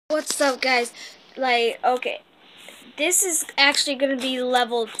What's up, guys? Okay, this is actually going to be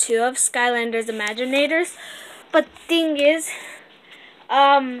level 2 of Skylanders Imaginators. But the thing is,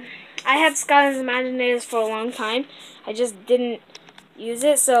 I had Skylanders Imaginators for a long time. I just didn't use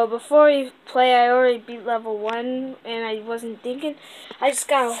it. So before we play, I already beat level 1, and I wasn't thinking. I just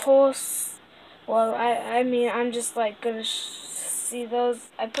got a whole, I mean, I'm just like going to see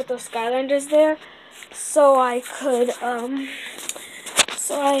those. I put those Skylanders there so I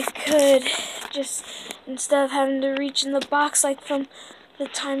could just, instead of having to reach in the box like from the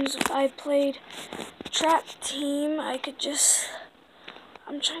times I played Trap Team, I could just,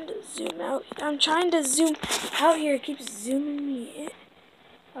 I'm trying to zoom out. I'm trying to zoom out here. It keeps zooming me in.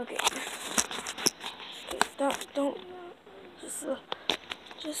 Okay. Okay, don't,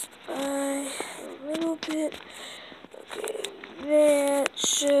 just a little bit. Okay, that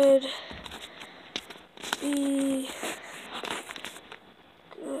should be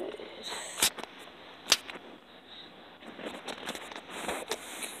good.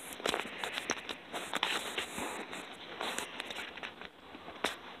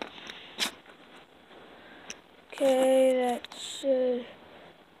 Okay, that should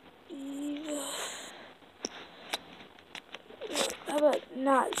be. How about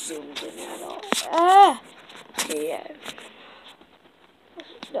not zoomed in at all? Ah! Okay, yeah.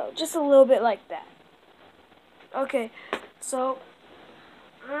 No, just a little bit like that. Okay, so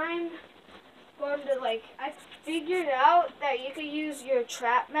I'm going to I figured out that you could use your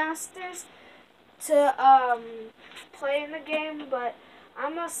Trap Masters to play in the game, but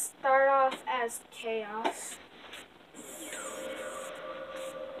I'm gonna start off as Chaos.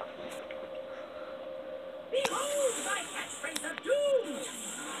 Behold my catchphrase of doom!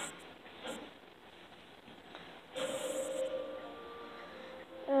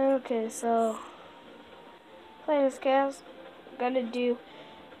 Okay, so playing as Chaos, I'm gonna do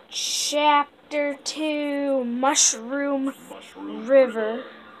Chapter 2, Mushroom River.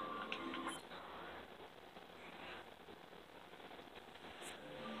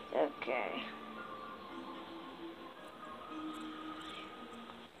 Okay.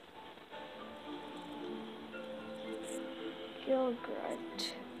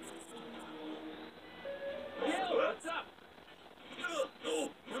 Gilgrat. What's up?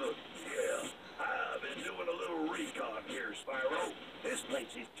 Yeah, I've been doing a little recon here, Spyro. This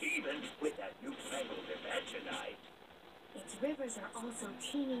place is teeming with that newfangled imaginite. Its rivers are also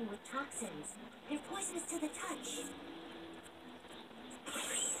teeming with toxins. They're poisonous to the touch.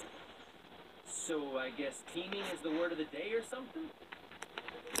 So I guess teaming is the word of the day or something?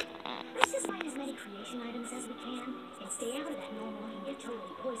 Let's just find as many creation items as we can and stay out of that no-looking yet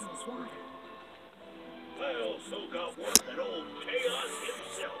totally poisonous water. I'll soak up one that old Chaos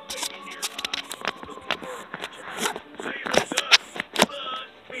himself may be nearby. Looking for imaginite. Same as us, but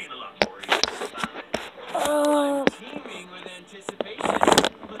being a lot more easy. I'm teeming with anticipation.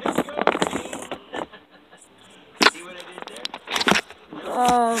 Let's go, team. See what I did there?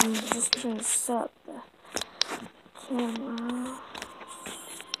 Just trying to set up the camera.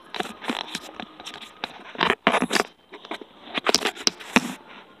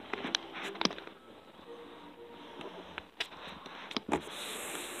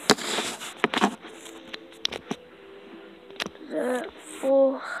 The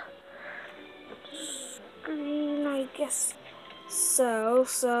full screen, I guess. So,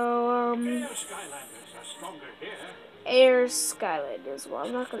 Skylanders are stronger here. Air Skylanders. Well,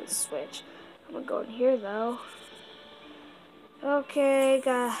 I'm not gonna switch. I'm gonna go in here though. Okay,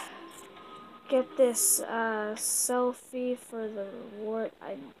 gotta get this selfie for the reward.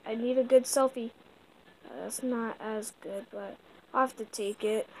 I need a good selfie. That's not as good, but I'll have to take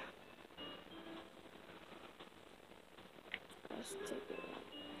it. Let's take it.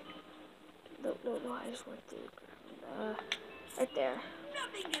 No, I just want to right there.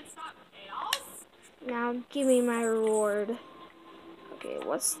 Nothing can stop Chaos. Now give me my reward. Okay,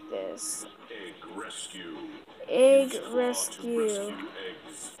 what's this? Egg rescue. Egg Use claw rescue. to rescue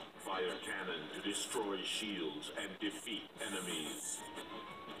eggs. Fire cannon to destroy shields and defeat enemies.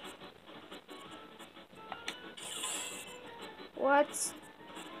 What?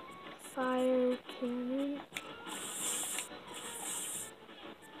 Fire cannon?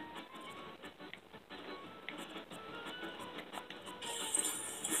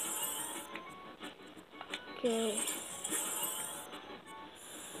 Okay.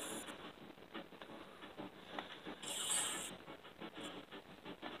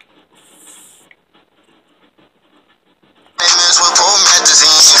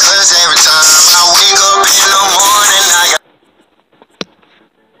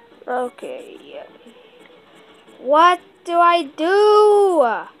 Okay, yeah. What do I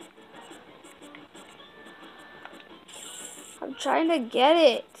do? trying to get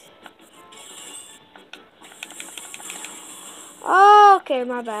it. Oh, okay,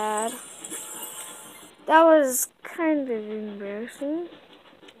 my bad. That was kind of embarrassing.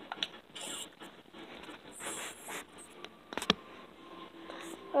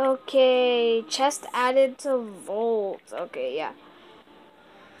 Okay, chest added to vault. Okay, yeah.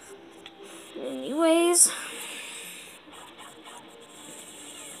 Anyways.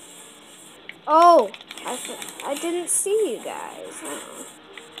 Oh, I didn't see you guys. Oh.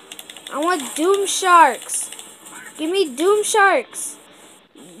 I want Doom Sharks. Give me Doom Sharks.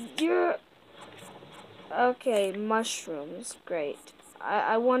 You're... Okay, mushrooms. Great.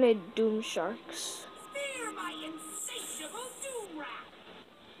 I wanted Doom Sharks. Fear my insatiable doom rat.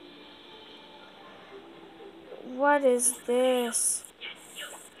 What is this?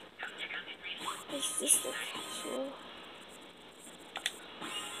 Is this the casual?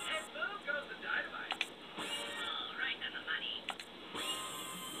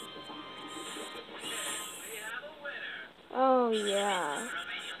 Oh yeah.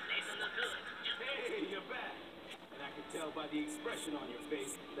 Hey, you're back. And I can tell by the expression on your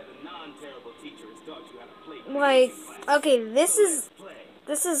face that a non-terrible teacher has taught you how to play. Like, okay, this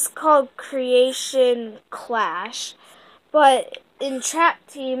is called Creation Clash, but in Trap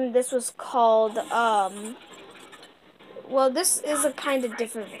Team this was called well, this is a kind of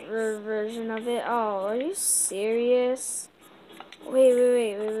different version of it. Oh, are you serious?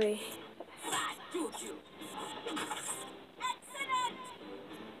 Wait.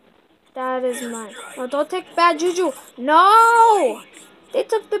 That is mine. No, don't take bad juju. No! They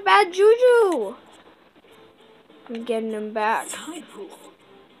took the bad juju. I'm getting them back.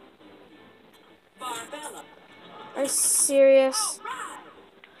 Are you serious?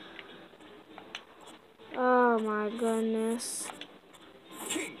 Oh my goodness.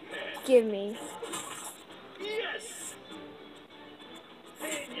 Give me. Yes.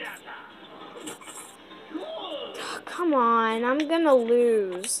 Oh, come on, I'm gonna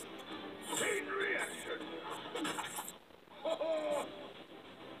lose. Chain reaction.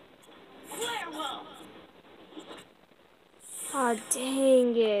 Oh,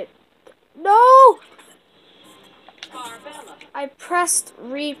 dang it. No! I pressed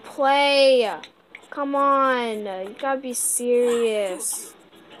replay. Come on, you gotta be serious.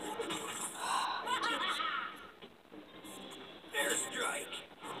 Airstrike.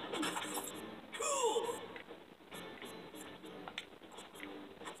 Cool.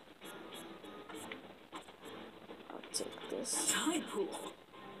 I'll take this. Tide pool.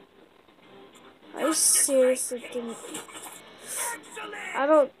 Are you serious? It didn't... Excellent. I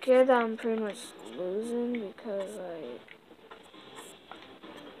don't get that I'm pretty much losing because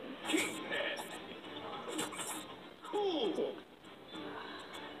Kinghead. Cool.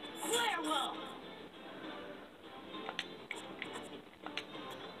 Werewolf.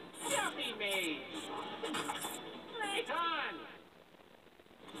 Jumpy mage. Playtime.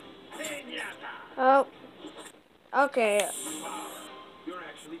 Pinata. Oh. Okay. You're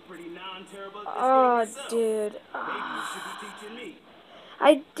actually pretty non-terrible at this Oh, game yourself. dude. Maybe you should be teaching me.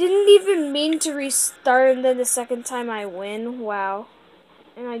 I didn't even mean to restart, and then the second time I win. Wow.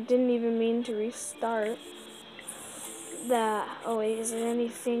 And I didn't even mean to restart. Oh wait, is there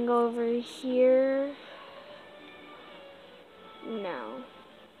anything over here? No.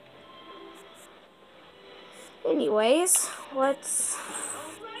 Anyways, let's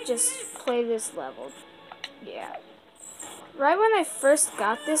just play this level. Yeah. Right when I first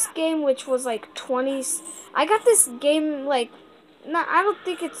got this game, which was like 20... I got this game like... No, I don't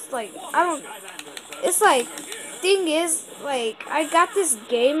think it's like... It's like... Thing is, like, I got this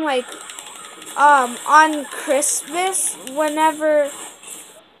game like... on Christmas, whenever...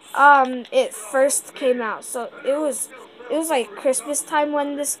 it first came out. So, it was like Christmas time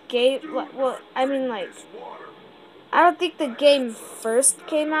when this game... Well, I mean, like... I don't think the game first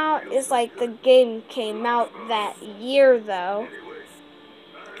came out. It's like the game came out that year, though.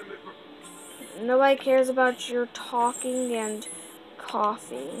 Nobody cares about your talking and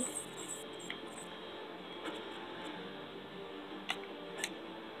coughing.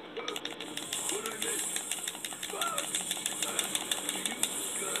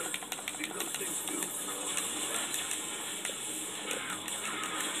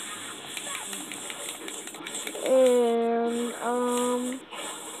 And,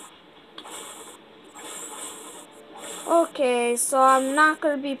 okay, so I'm not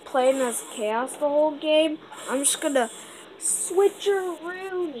going to be playing as Chaos the whole game. I'm just going to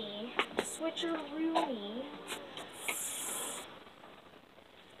switcheroo-me.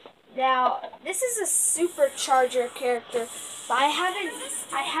 Now, this is a supercharger character, but I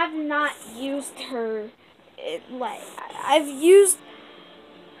have not used her I've used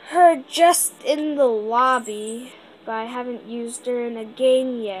her just in the lobby, but I haven't used her in a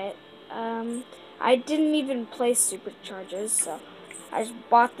game yet. I didn't even play Superchargers, so I just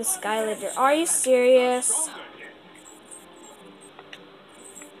bought the Skylander. Are you serious?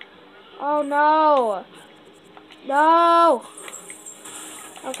 Oh no! No!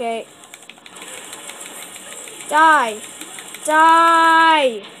 Okay. Die!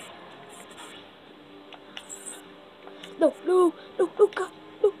 Die! No, no, no, no, God,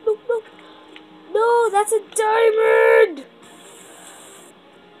 no, no, no. No, that's a diamond!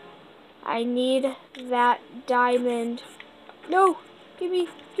 I need that diamond. No, give me,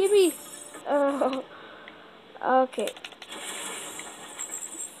 give me. Oh, okay.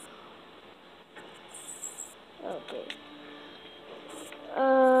 Okay.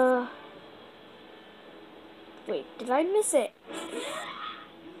 Wait, did I miss it?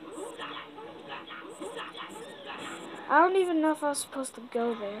 I don't even know if I was supposed to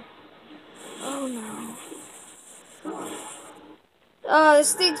go there. Oh no. Oh,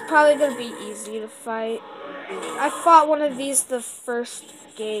 this thing's probably gonna be easy to fight. I fought one of these the first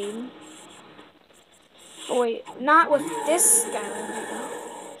game. Oh wait, not with this Skylander.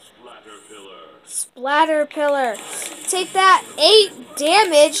 Splatter pillar. Take that 8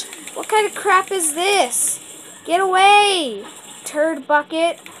 damage. What kind of crap is this? Get away, turd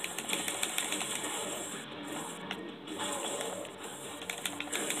bucket.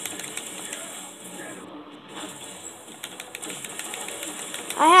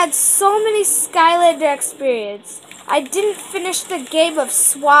 I had so many Skylander experience. I didn't finish the game of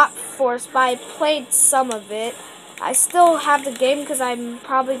Swap Force, but I played some of it. I still have the game because I'm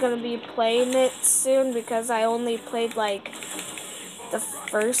probably going to be playing it soon because I only played like the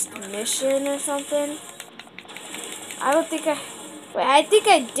first mission or something. I don't think I think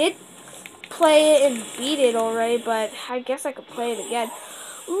I did play it and beat it already, but I guess I could play it again.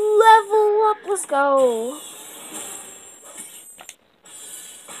 Level up, let's go.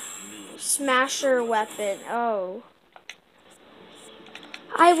 Smasher weapon, oh.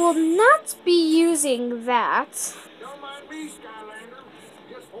 I will not be using that. Don't mind me, Skylander.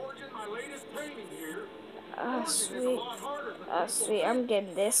 Just forging my latest training here. Oh, sweet. Oh, sweet. I'm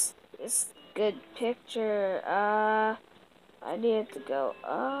getting this. This good picture. I need to go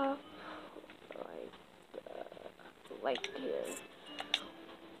up. Like here.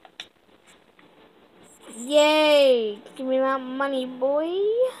 Yay! Give me that money, boy.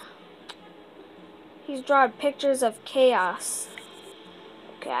 He's drawing pictures of chaos.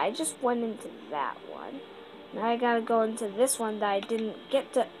 Okay, I just went into that one. Now I gotta go into this one that I didn't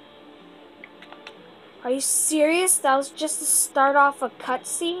get to. Are you serious? That was just to start off a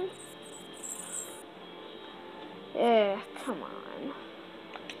cutscene? Come on.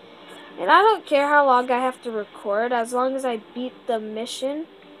 And I don't care how long I have to record, as long as I beat the mission.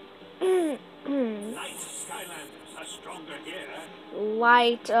 Light Skylanders are stronger here.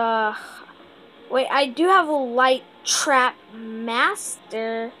 Light, wait, I do have a light trap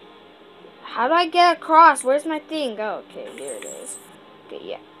master. How do I get across? Where's my thing? Oh, okay, here it is. Okay,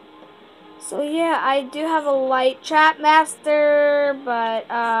 yeah. So yeah, I do have a light trap master, but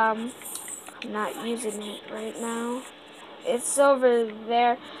I'm not using it right now. It's over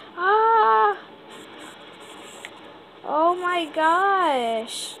there. Ah! Oh my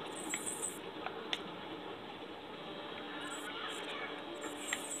gosh.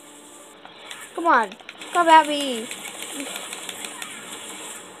 Come on, come at me.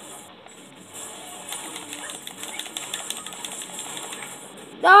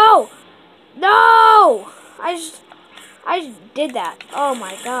 No! No! I just did that. Oh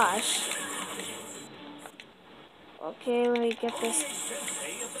my gosh. Okay, let me get this.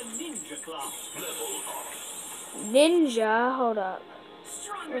 Ninja? Hold up.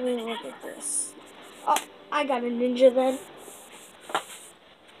 Let me look at this. Oh, I got a ninja then.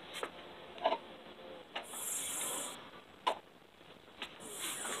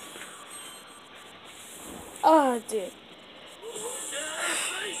 Oh, dude.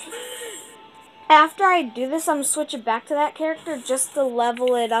 After I do this, I'm switching back to that character just to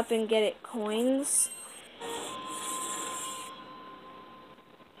level it up and get it coins.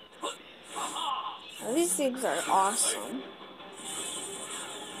 Oh, these things are awesome.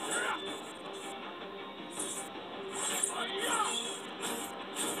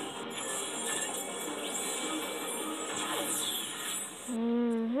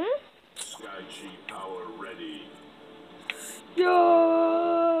 Sky Chi power ready.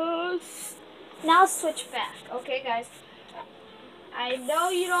 Yes! Now switch back, okay guys? I know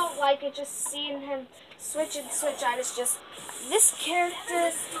you don't like it just seeing him switch and switch out. It's just, this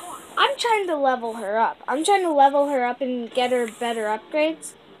character, I'm I'm trying to level her up. I'm trying to level her up and get her better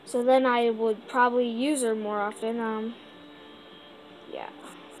upgrades. So then I would probably use her more often. Yeah.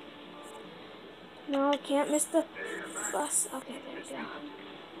 No, can't miss the bus. Okay, there we go.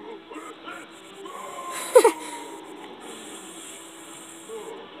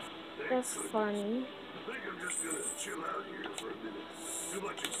 That's funny. I think I'm just gonna chill out here for a minute. Too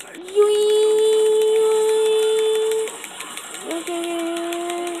much excitement.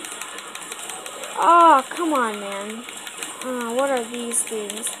 Okay. Oh, come on, man. What are these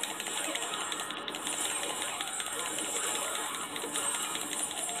things?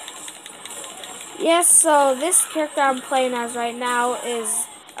 Yes, so this character I'm playing as right now is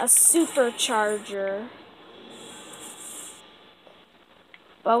a supercharger.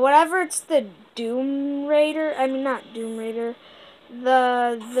 But whatever it's the Doom Raider, I mean not Doom Raider,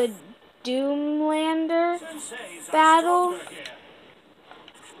 the Doomlander battle.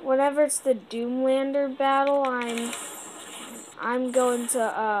 Whenever it's the Doomlander battle, I'm going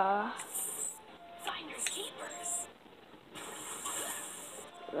to Finders keepers.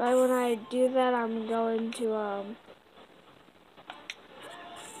 right when I do that, I'm going to ow!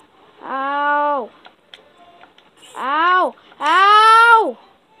 Ow! Ow!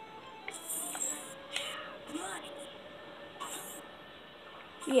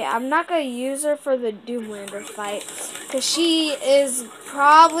 Yeah, I'm not gonna use her for the Doomlander fight, cause she is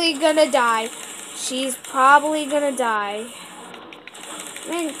probably gonna die. She's probably gonna die.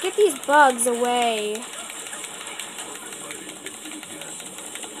 Man, get these bugs away.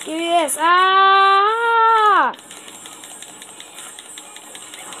 Give me this. Ah!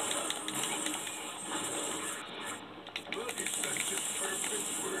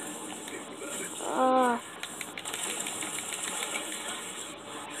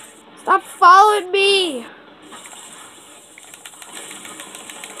 Stop following me!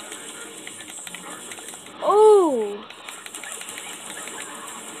 Oh!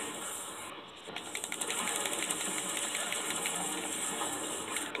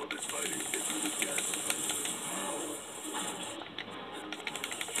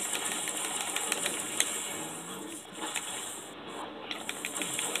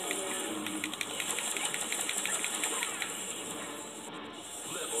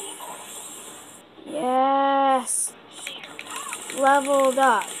 Yes! Leveled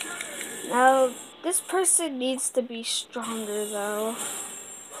up. Now, this person needs to be stronger, though.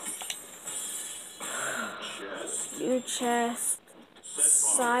 New chest.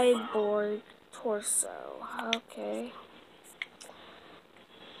 Sideboard. Torso. Okay.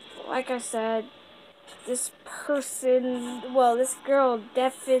 Like I said, this person, well, this girl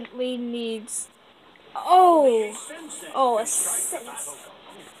definitely needs... Oh! Oh, assist.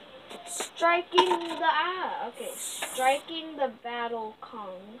 Striking the striking the battle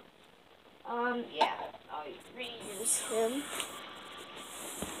Kong. Yeah, I'll reuse him.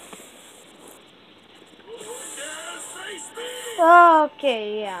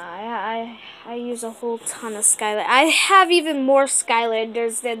 Okay, yeah, I use a whole ton of Skylanders. I have even more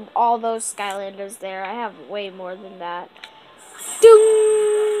Skylanders than all those Skylanders there. I have way more than that.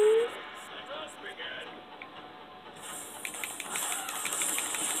 Doom!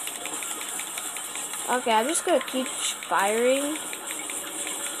 Okay, I'm just gonna keep firing.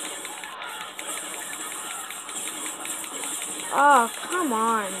 Oh, come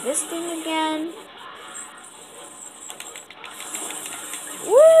on. This thing again?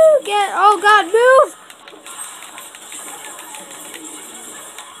 Woo! Oh god, move!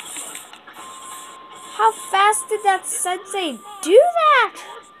 How fast did that sensei do that?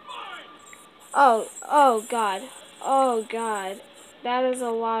 Oh god. Oh god. That is a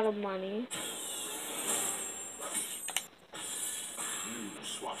lot of money.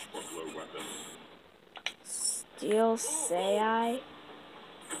 Swashbuckler weapon. Steel Sai.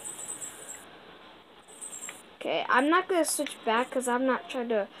 Okay, I'm not gonna switch back because I'm not trying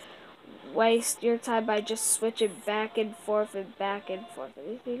to waste your time by just switching back and forth and back and forth.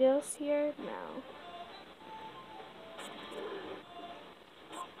 Anything else here? No.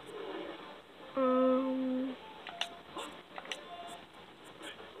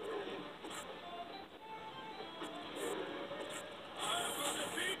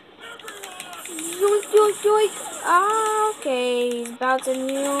 Yoink, yoink, yoink. Ah, okay, he's about to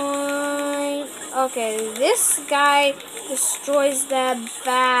yoink. Okay, this guy destroys them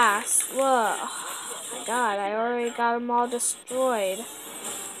fast. Look. Oh my god, I already got them all destroyed.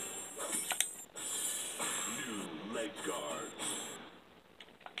 New leg guard.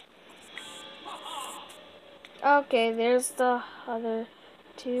 Okay, there's the other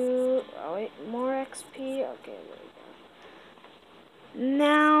two. Oh wait, more XP. Okay, there we go.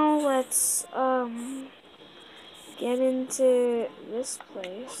 Now let's get into this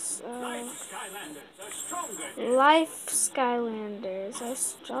place. Skylanders are stronger here. Life Skylanders are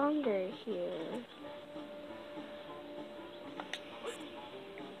stronger here.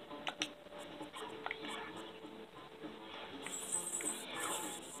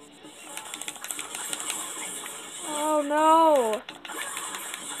 Oh no!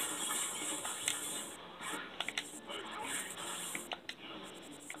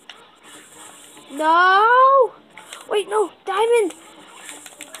 No! Wait, no! Diamond!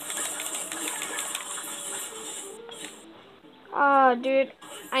 Ah, dude.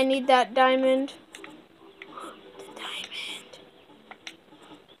 I need that diamond. The diamond.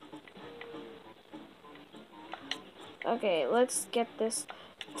 Okay, let's get this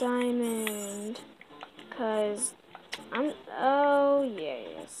diamond. Cause I'm... Oh,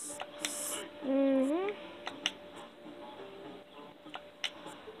 yes.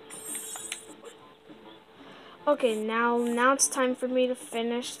 Okay, now it's time for me to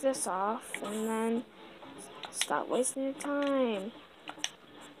finish this off, and then stop wasting your time.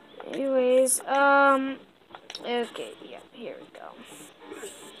 Anyways, okay, yeah, here we go.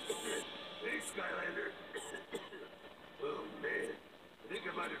 Hey, Skylander. Oh, man. I think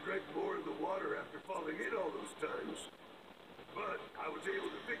I might have drank more of the water after falling in all those times. But I was able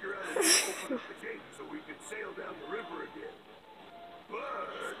to figure out a way to open up the gate so we could sail down the river again. But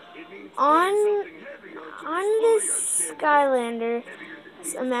it means something heavy On onto this Skylander,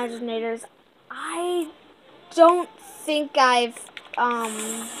 imaginators, I don't think I've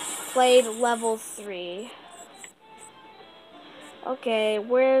played level 3. Okay,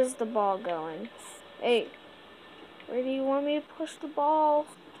 where's the ball going? Hey, where do you want me to push the ball?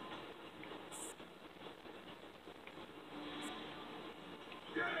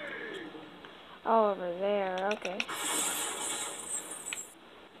 Oh, over there, okay.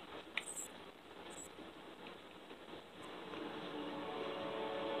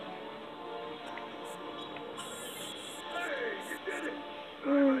 I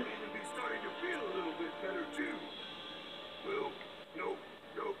might even be starting to feel a little bit better too. Well, nope,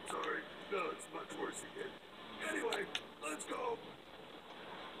 sorry. No, it's much worse again. Anyway, let's go.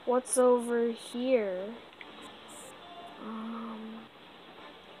 What's over here?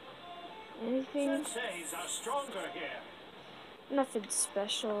 Anything? Senseis are stronger here. Nothing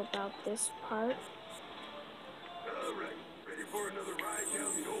special about this part. Alright, ready for another ride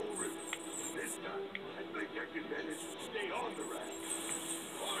down the old river. This time, I think I can manage to stay on the raft.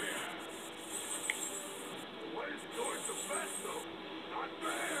 Oh yeah. Why is it going so fast though? Not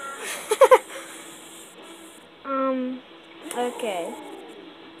fair. Okay.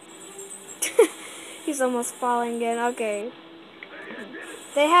 He's almost falling in. Okay.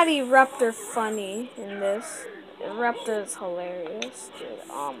 They had Eruptor funny in this. Eruptor is hilarious, dude.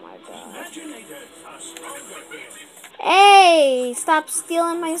 Oh my god. Imaginators are stronger here. Hey! Stop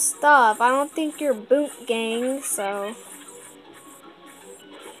stealing my stuff. I don't think you're boot gang, so.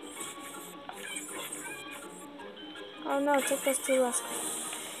 Oh no, take those 2 less.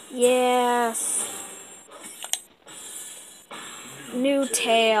 Yes. New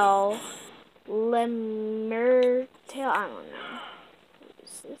tail. Lemur tail. I don't know.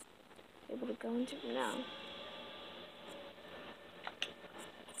 Is this able to go into? No.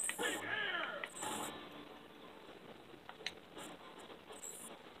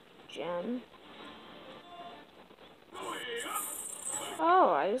 Gem.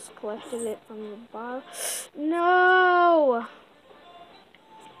 Oh, I just collected it from the bottom. No!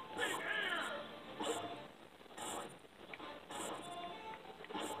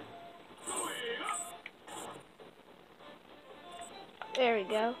 There we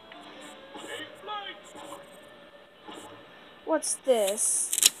go. What's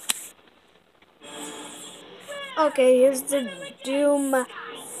this? Okay, here's the Doom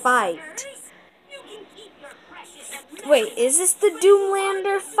fight. Wait, is this the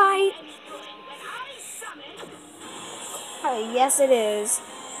Doomlander fight? Oh, yes it is.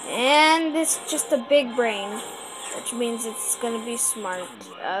 And it's just a big brain, which means it's gonna be smart.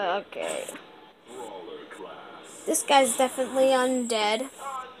 Okay. This guy's definitely undead.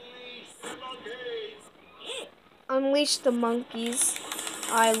 Unleash the monkeys.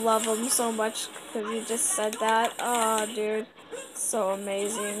 I love them so much because you just said that. Oh, dude. So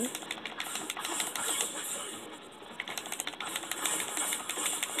amazing.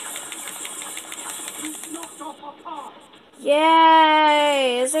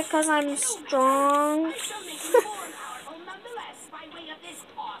 Yay! Is it because I'm strong?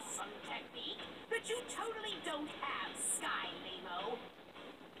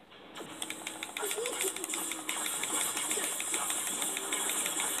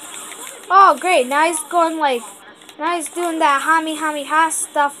 Oh, great. Now he's going like, now he's doing that Hami Hami Ha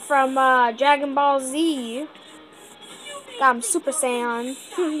stuff from Dragon Ball Z. Got him Super Saiyan.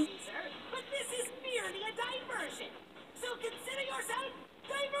 But this is merely a diversion. So consider yourself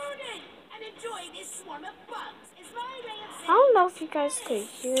diverted and enjoy this swarm of bugs. Is my way of I saying don't know if you guys could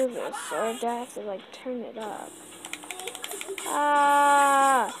hear this, or do I have to like turn it up?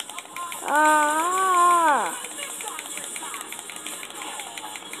 Ah! Ah!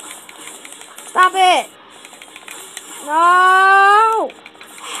 Stop it! No!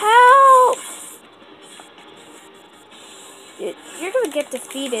 Help! You're gonna get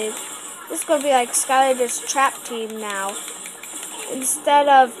defeated. This is gonna be like Skylanders trap team now. Instead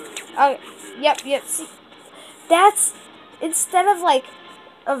of, yep. See, that's instead of like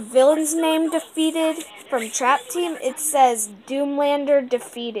a villain's name defeated from trap team, it says Doomlander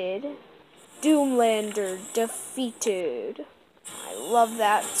defeated. Doomlander defeated. I love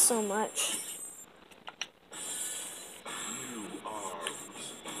that so much.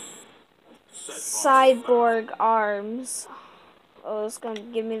 Cyborg arms. Oh, it's gonna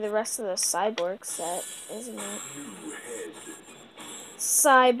give me the rest of the cyborg set, isn't it?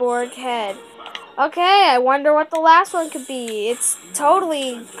 Cyborg head. Okay, I wonder what the last one could be. It's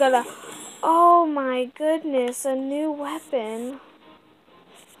totally gonna... Oh my goodness, a new weapon.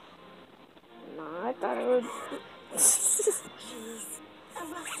 No, I thought it would... Jeez.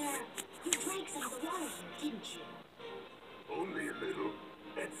 Buster, you drank some of the water here, didn't you? Only a little.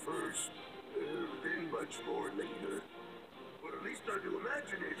 At first. Then much more later. Well, at least our new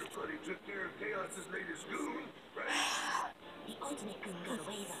imaginator buddy took care of Chaos's latest goon, right? The ultimate goon got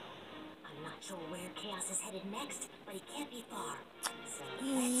away, though. I'm not sure where Chaos is headed next, but he can't be far. So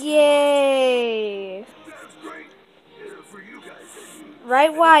Yay! That's great. For you guys, I mean.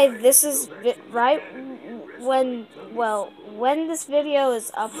 Right why this is right when, well, when this video is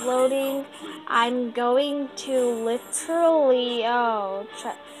uploading, I'm going to literally, oh,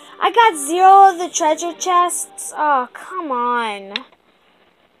 I got 0 of the treasure chests. Oh, come on.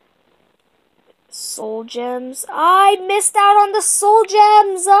 Soul gems. I missed out on the soul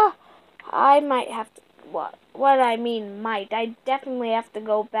gems. I might have to, what I mean might. I definitely have to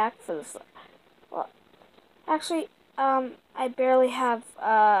go back for this. Well, actually, I barely have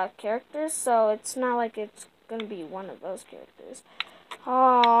characters, so it's not like it's gonna be one of those characters.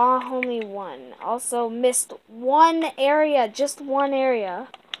 Aw, only one. Also missed one area, just one area.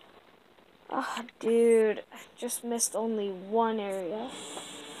 Oh, dude, just missed only one area.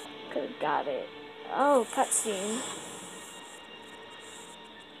 Could've got it. Oh, cutscene.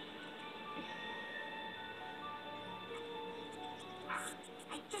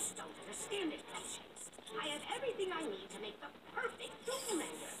 I just don't understand it, Patience. I have everything I need to make the perfect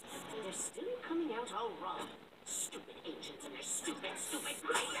Doomlander. They're still coming out all wrong. Stupid ancients and their stupid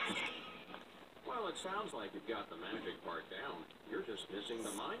magic. Well, it sounds like you've got the magic part down. You're just missing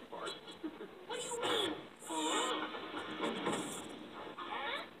the mind part. What do you mean?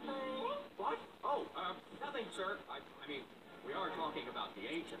 What? Oh, nothing, sir. I mean, we are talking about the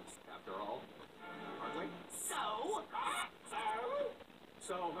ancients, after all. Aren't we? So?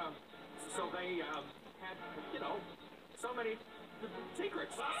 So they, had, you know, so many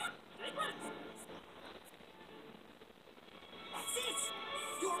secrets. Secrets? That's it!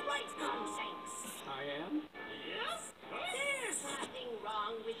 You're right, Gumshanks. I am? Yes? There's nothing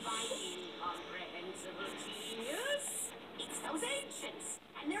wrong with my incomprehensible genius. It's those ancients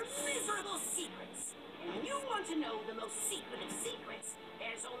and their miserable secrets. And when you want to know the most secret of secrets,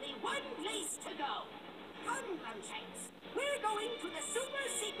 there's only one place to go. Come, Gumshanks. We're going to the Super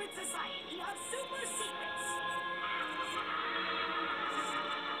Secret Society of Super Secrets.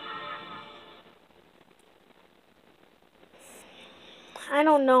 I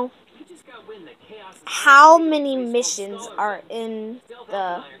don't know You just got wind that Chaos is how going to many a place called missions Stars. are in Stealth the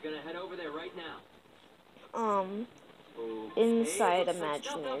Alpha and I are gonna head over there right now. inside Okay, looks like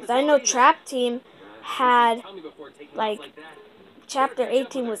Stealth Imaginators. Alpha's I know already there. Trap Team had Tell me before taking like off like that. chapter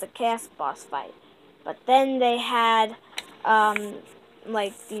 18 was a chaos boss fight, but then they had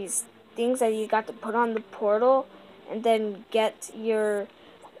like these things that you got to put on the portal and then get your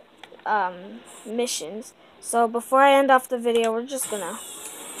missions. So before I end off the video, we're just gonna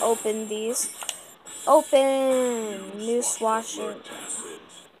open these. Open new swatcher.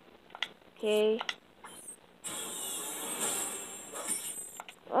 Okay.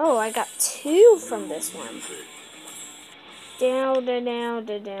 Oh, I got 2 from this one. Down.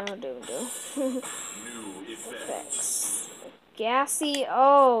 Effects. Gassy.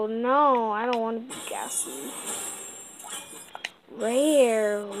 Oh no, I don't want to be gassy.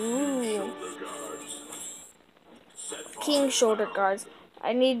 Rare. Ooh. King shoulder guards.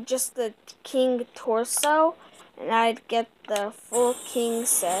 I need just the king torso, and I'd get the full king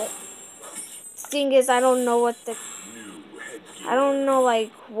set. Thing is, I don't know what the, I don't know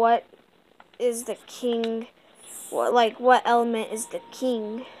like what is the king, what element is the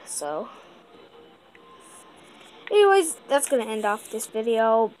king. So, anyways, that's gonna end off this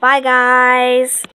video. Bye, guys.